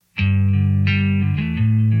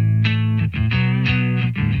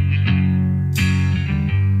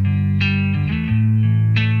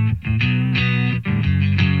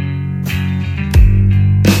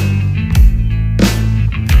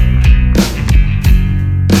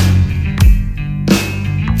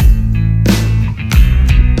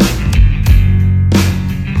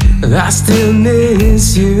I still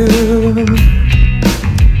miss you.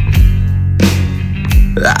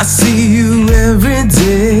 I see you every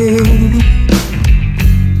day.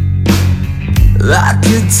 I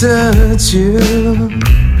could touch you,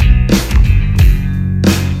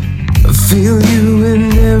 feel you in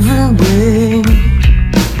every way.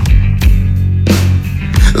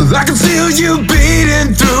 I can feel you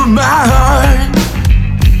beating through my heart.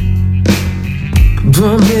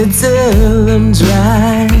 Pour me till I'm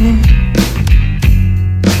dry.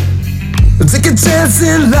 Take a chance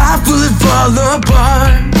in life, will it fall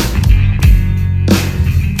apart?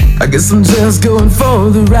 I guess I'm just going for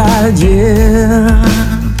the ride, yeah.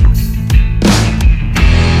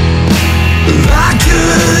 I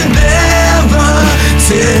could never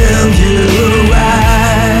tell you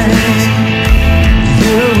why.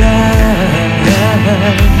 You're right.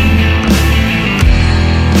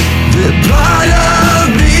 That part of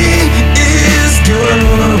me is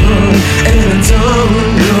gone, and I don't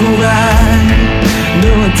know why.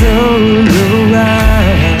 No, I don't know why.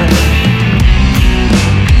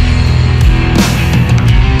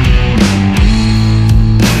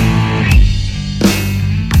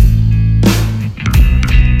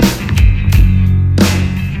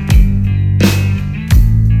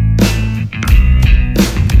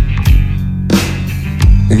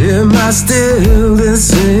 Am I still the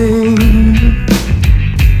same?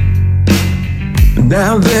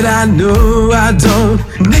 Now that I know I don't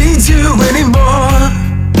need you anymore,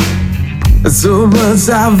 so much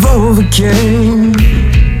I've overcame.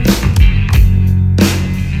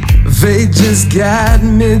 Fate just got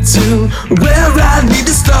me to where I need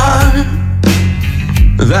to start.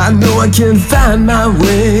 I know I can find my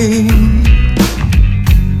way.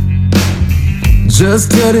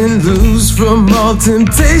 Just cutting loose from all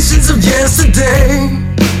temptations of yesterday.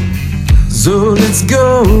 So let's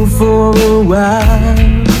go for a while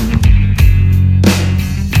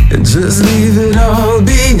and just leave it all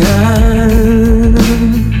behind.